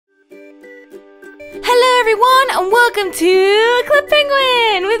everyone, and welcome to Club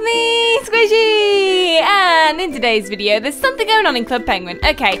Penguin with me, Sqaishey. And in today's video, there's something going on in Club Penguin.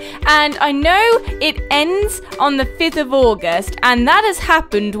 Okay, and I know it ends on the 5th of August, and that has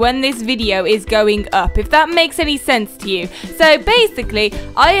happened when this video is going up, if that makes any sense to you. So basically,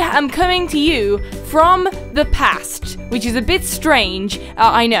 I am coming to you from the past, which is a bit strange,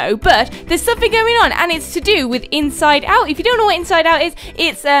 I know, but there's something going on, and it's to do with Inside Out. If you don't know what Inside Out is,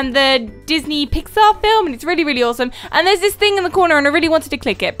 it's the Disney Pixar film, and it's really, really awesome. And there's this thing in the corner, and I really wanted to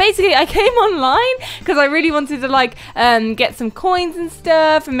click it. Basically, I came online because I really wanted to get some coins and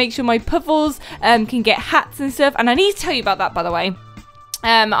stuff, and make sure my Puffles can get hats and stuff. And I need to tell you about that, by the way.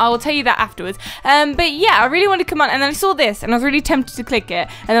 I will tell you that afterwards. But yeah, I really wanted to come on, and then I saw this, and I was really tempted to click it,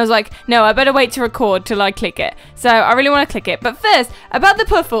 and I was like, no, I better wait to record till I click it. So I really want to click it. But first, about the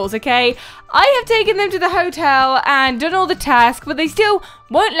Puffles, okay? I have taken them to the hotel and done all the tasks, but they still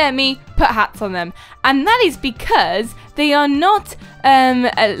won't let me put hats on them. And that is because they are not, I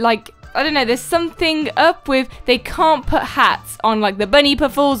don't know, there's something up with they can't put hats on like the bunny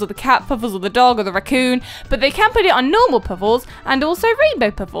Puffles or the cat Puffles or the dog or the raccoon, but they can put it on normal Puffles and also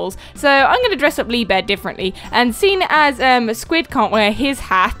rainbow Puffles. So I'm going to dress up Lee Bear differently, and seeing as Squid can't wear his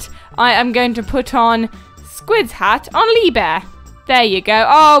hat, I am going to put on Squid's hat on Lee Bear. There you go.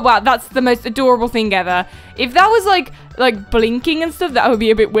 Oh wow, that's the most adorable thing ever. If that was like blinking and stuff, that would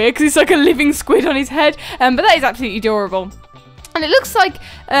be a bit weird because it's like a living squid on his head. But that is absolutely adorable. And it looks like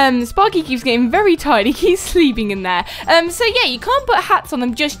Sparky keeps getting very tired. He keeps sleeping in there. So yeah, you can't put hats on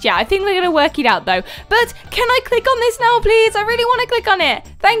them just yet. I think they're going to work it out though. But can I click on this now, please? I really want to click on it.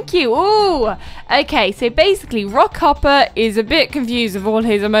 Thank you. Ooh. Okay, so basically Rockhopper is a bit confused with all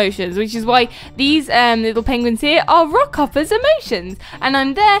his emotions, which is why these little penguins here are Rockhopper's emotions. And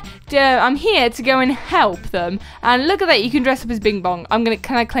I'm here to go and help them. And look at that, you can dress up as Bing Bong.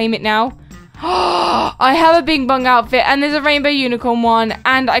 Can I claim it now? I have a Bing Bong outfit, and there's a rainbow unicorn one,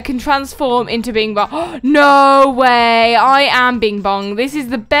 and I can transform into Bing Bong. No way! I am Bing Bong. This is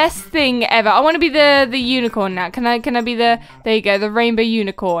the best thing ever. I want to be the unicorn now. Can I be the? There you go, the rainbow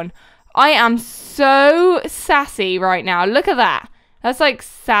unicorn. I am so sassy right now. Look at that. That's like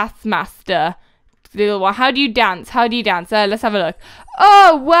Sass Master. Little one. How do you dance? How do you dance? Let's have a look.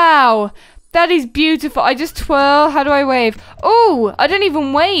 Oh wow! That is beautiful. I just twirl. How do I wave? Oh, I don't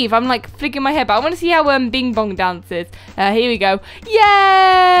even wave. I'm like flicking my head. But I want to see how Bing Bong dances. Here we go.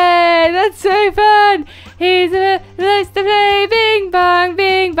 Yay! That's so fun. Here's a nice to play. Bing Bong,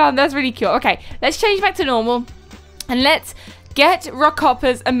 Bing Bong. That's really cute. Okay, let's change back to normal. And let's get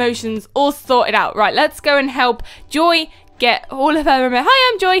Rockhopper's emotions all sorted out. Right, let's go and help Joy get all of her memories.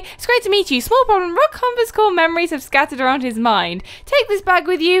 Hi, I'm Joy. It's great to meet you. Small problem. Rockhopper's core memories have scattered around his mind. Take this bag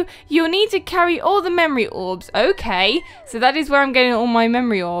with you. You'll need to carry all the memory orbs. Okay, so that is where I'm getting all my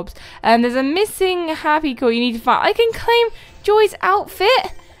memory orbs. There's a missing happy core you need to find. I can claim Joy's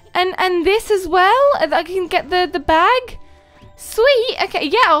outfit and this as well. I can get the bag. Sweet. Okay,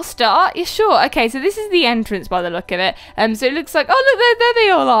 yeah, I'll start. Yeah, sure. Okay, so this is the entrance by the look of it. So it looks like, oh look, there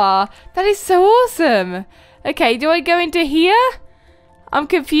they all are. That is so awesome. Okay, do I go into here? I'm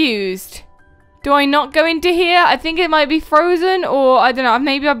confused. Do I not go into here? I think it might be frozen, or I don't know.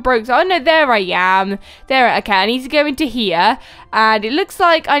 Maybe I broke. Oh no, there I am. There. Okay, I need to go into here, and it looks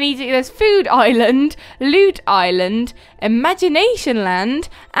like I need to. There's Food Island, Loot Island, Imagination Land,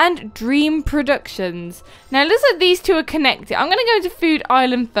 and Dream Productions. Now it looks like these two are connected. I'm gonna go into Food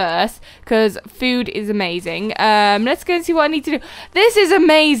Island first because food is amazing. Let's go and see what I need to do. This is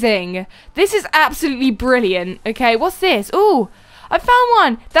amazing. This is absolutely brilliant. Okay, what's this? Ooh. I found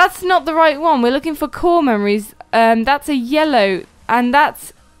one. That's not the right one. We're looking for core memories. That's a yellow, and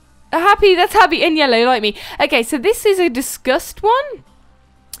that's a happy. That's happy and yellow, like me. Okay, so this is a disgust one.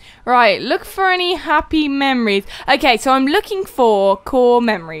 Right, look for any happy memories. Okay, so I'm looking for core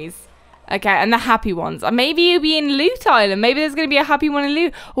memories. Okay, and the happy ones. Maybe it'll be in Loot Island. Maybe there's going to be a happy one in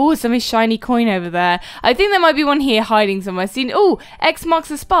Loot. Oh, some shiny coin over there. I think there might be one here hiding somewhere. Seen. Oh, X marks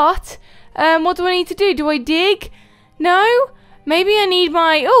the spot. What do I need to do? Do I dig? No? Maybe I need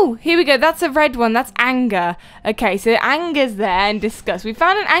my... Oh, here we go. That's a red one. That's anger. Okay, so anger's there and disgust. We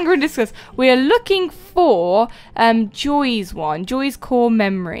found an anger and disgust. We are looking for Joy's one. Joy's core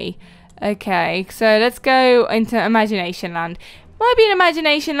memory. Okay, so let's go into Imagination Land. Might be an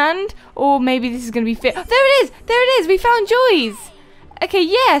Imagination Land, or maybe this is going to be fit. Oh, there it is. There it is. We found Joy's. Okay,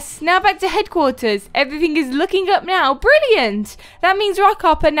 yes. Now back to headquarters. Everything is looking up now. Brilliant. That means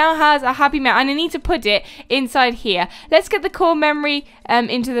Rockhopper now has a happy memory, and I need to put it inside here. Let's get the core memory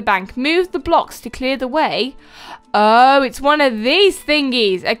into the bank. Move the blocks to clear the way. Oh, it's one of these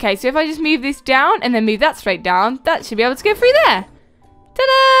thingies. Okay, so if I just move this down and then move that straight down, that should be able to go through there.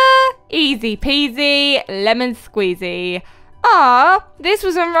 Ta-da! Easy peasy, lemon squeezy. Ah, this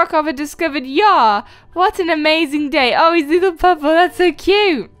was when Rockhopper discovered Yar. What an amazing day. Oh, his little purple, that's so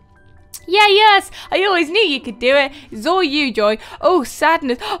cute. Yeah, yes, I always knew you could do it. It's all you, Joy. Oh,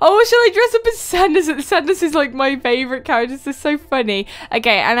 Sadness. Oh, shall I dress up as Sadness? Sadness is like my favourite character. It's so funny.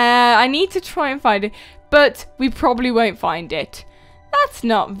 Okay, and I need to try and find it, but we probably won't find it. That's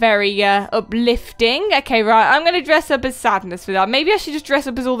not very uplifting. Okay, right, I'm going to dress up as Sadness for that. Maybe I should just dress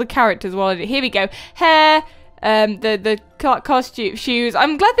up as all the characters while I do. Here we go. Hair. The costume, shoes.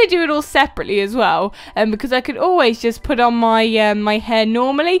 I'm glad they do it all separately as well, because I could always just put on my my hair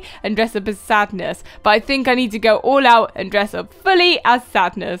normally and dress up as Sadness. But I think I need to go all out and dress up fully as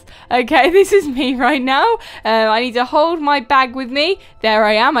Sadness. Okay, this is me right now. I need to hold my bag with me. There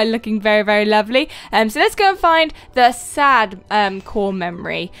I am. I'm looking very, very lovely. So let's go and find the sad core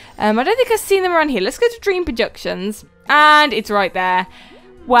memory. I don't think I've seen them around here. Let's go to Dream Productions, and it's right there.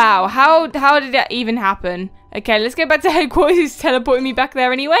 Wow, how did that even happen? Okay, let's go back to headquarters. He's teleporting me back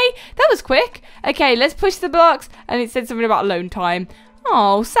there anyway. That was quick. Okay, let's push the blocks. And it said something about alone time.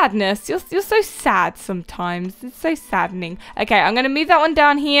 Oh, Sadness. You're so sad sometimes. It's so saddening. Okay, I'm going to move that one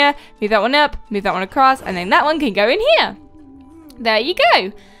down here. Move that one up. Move that one across. And then that one can go in here. There you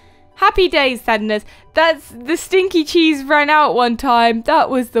go. Happy days, Sadness. That's the stinky cheese ran out one time.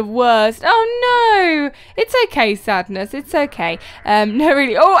 That was the worst. Oh no! It's okay, Sadness. It's okay. No,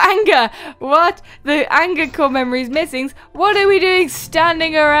 really. Oh, anger. What? The anger core memory is missing. What are we doing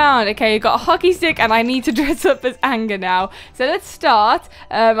standing around? Okay, you've got a hockey stick, and I need to dress up as anger now. So let's start.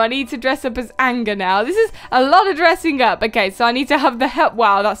 I need to dress up as anger now. This is a lot of dressing up. Okay, so I need to have the help.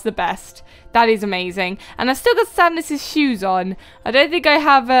 Wow, that's the best. That is amazing. And I've still got Sadness's shoes on. I don't think I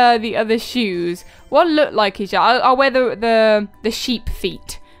have the other shoes. What look like his shoes? I'll wear the sheep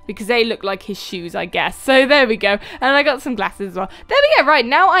feet, because they look like his shoes, I guess. So there we go. And I got some glasses as well. There we go. Right,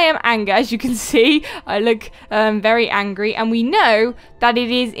 now I am anger. As you can see, I look very angry. And we know that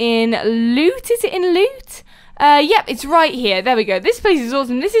it is in loot. Is it in loot? Yep, it's right here. There we go. This place is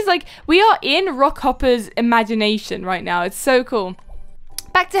awesome. This is like, we are in Rockhopper's imagination right now. It's so cool.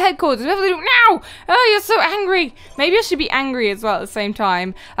 Back to headquarters. We have to do now. Oh, you're so angry. Maybe I should be angry as well at the same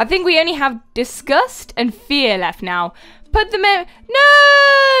time. I think we only have disgust and fear left now. Put them in.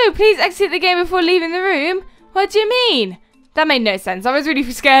 No! Please exit the game before leaving the room. What do you mean? That made no sense. I was really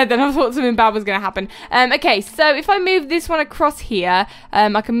scared then. I thought something bad was going to happen. Okay, so if I move this one across here,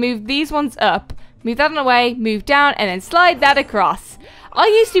 I can move these ones up. Move that one away, move down, and then slide that across. I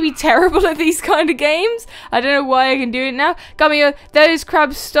used to be terrible at these kind of games. I don't know why I can do it now. Got me. Those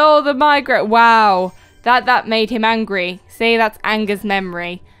crabs stole the migrant. Wow. That made him angry. See, that's anger's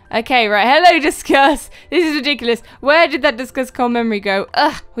memory. Okay, right. Hello, Discuss. This is ridiculous. Where did that Discuss core memory go?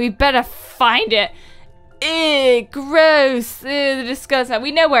 Ugh, we better find it. Ew, gross. Ew, the Discuss.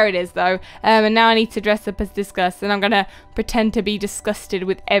 We know where it is, though. And now I need to dress up as Discuss. And I'm going to pretend to be disgusted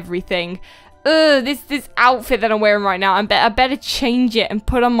with everything. This outfit that I'm wearing right now, I better change it and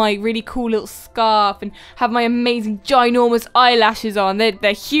put on my really cool little scarf and have my amazing ginormous eyelashes on.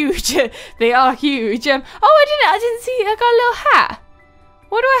 They're huge. They are huge. Oh, I didn't see it. I got a little hat.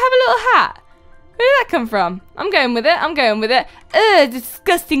 Why do I have a little hat? Where did that come from? I'm going with it.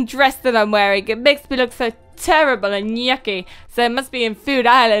 Disgusting dress that I'm wearing. It makes me look so terrible and yucky. So it must be in Food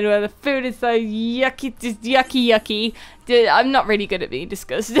Island where the food is so yucky, just yucky. I'm not really good at being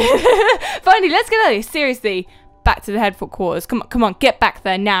disgusted. Finally, let's get out of here. Seriously, back to the headquarters. Come on, get back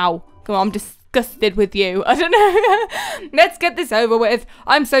there now. Come on, I'm disgusted with you. I don't know. Let's get this over with.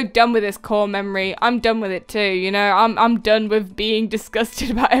 I'm so done with this core memory. I'm done with it too. You know, I'm done with being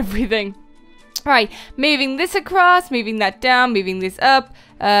disgusted about everything. Right, moving this across, moving that down, moving this up,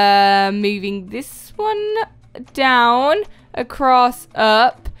 moving this one down, across,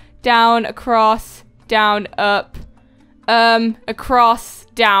 up, down, across, down, up, across,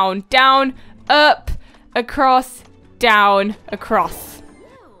 down, down, up, across, down, across.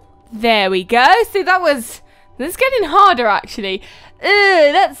 There we go. See, that's getting harder actually.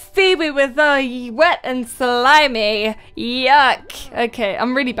 That seaweed was so wet and slimy. Yuck. Okay,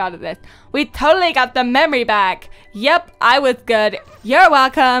 I'm really bad at this. We totally got the memory back. Yep, I was good. You're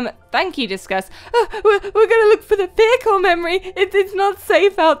welcome. Thank you, Discuss. We're gonna look for the fear core memory. It's not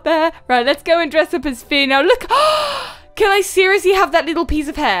safe out there. Right, let's go and dress up as Fear now. Look. Can I seriously have that little piece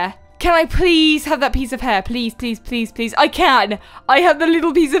of hair? Can I please have that piece of hair? Please, please, please, please. I can. I have the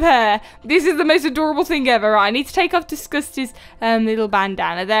little piece of hair. This is the most adorable thing ever. Right, I need to take off Disgust's little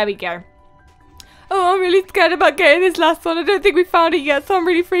bandana. There we go. Oh, I'm really scared about getting this last one. I don't think we found it yet, so I'm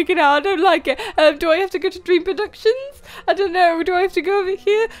really freaking out. I don't like it. Do I have to go to Dream Productions? I don't know. Do I have to go over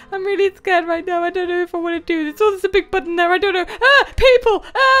here? I'm really scared right now. I don't know if I want to do this. Oh, there's a big button there. I don't know. Ah, people!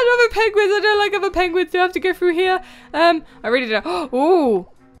 Ah, other penguins. I don't like other penguins. Do I have to go through here? I really don't. Oh,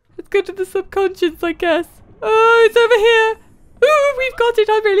 let's go to the subconscious, I guess. Oh, it's over here. Ooh, we've got it.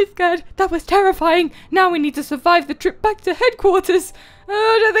 I'm really scared. That was terrifying. Now we need to survive the trip back to headquarters. Oh,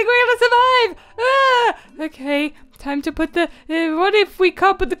 I don't think we're going to survive. Ah, okay, time to put the... what if we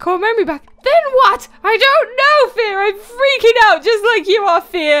can't put the core memory back? Then what? I don't know, Fear. I'm freaking out just like you are,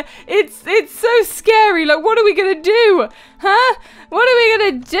 Fear. It's so scary. Like, what are we going to do? Huh? What are we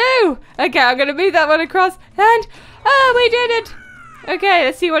going to do? Okay, I'm going to move that one across. And... oh, we did it. Okay,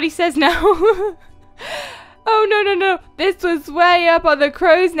 let's see what he says now. Oh, no. This was way up on the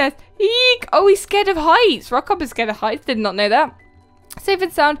crow's nest. Eek. Oh, he's scared of heights. Rockhopper's scared of heights. Did not know that. Safe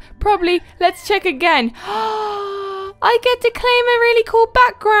and sound. Probably. Let's check again. I get to claim a really cool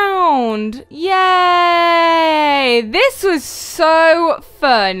background. Yay. This was so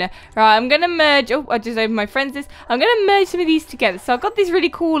fun. Right, I'm going to merge. Oh, I just opened my friends list. I'm going to merge some of these together. So I've got this really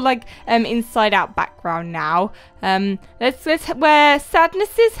cool, like, inside out background now. Let's wear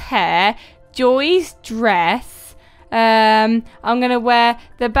Sadness's hair. Joy's dress. I'm gonna wear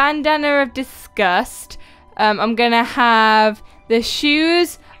the bandana of disgust. I'm gonna have the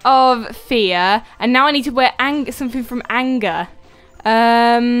shoes of fear, and now I need to wear something from anger.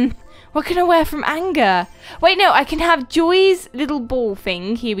 What can I wear from anger? Wait, no, I can have Joy's little ball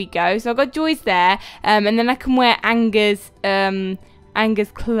thing. Here we go. So I've got Joy's there, and then I can wear Anger's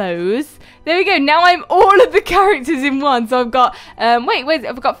clothes. There we go. Now I'm all of the characters in one. So I've got wait,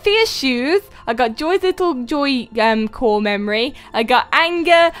 I've got Fear's shoes. I got Joy's little Joy core memory. I got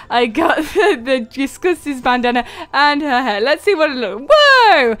anger. I got the disgusted bandana and her hair. Let's see what it looks.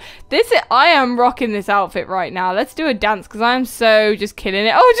 Whoa! I am rocking this outfit right now. Let's do a dance because I'm so just killing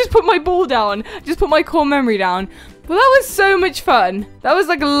it. Oh, I just put my ball down. Just put my core memory down. Well, that was so much fun. That was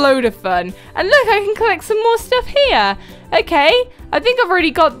like a load of fun. And look, I can collect some more stuff here. Okay, I think I've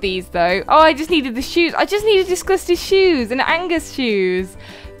already got these though. Oh, I just needed the shoes. I just needed Disgusted shoes and Angus shoes.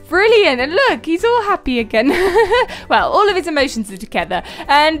 Brilliant, and look, he's all happy again. Well, all of his emotions are together,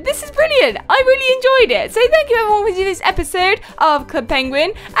 and this is brilliant. I really enjoyed it. So thank you everyone for watching this episode of Club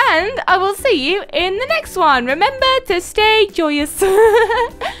Penguin, and I will see you in the next one. Remember to stay joyous.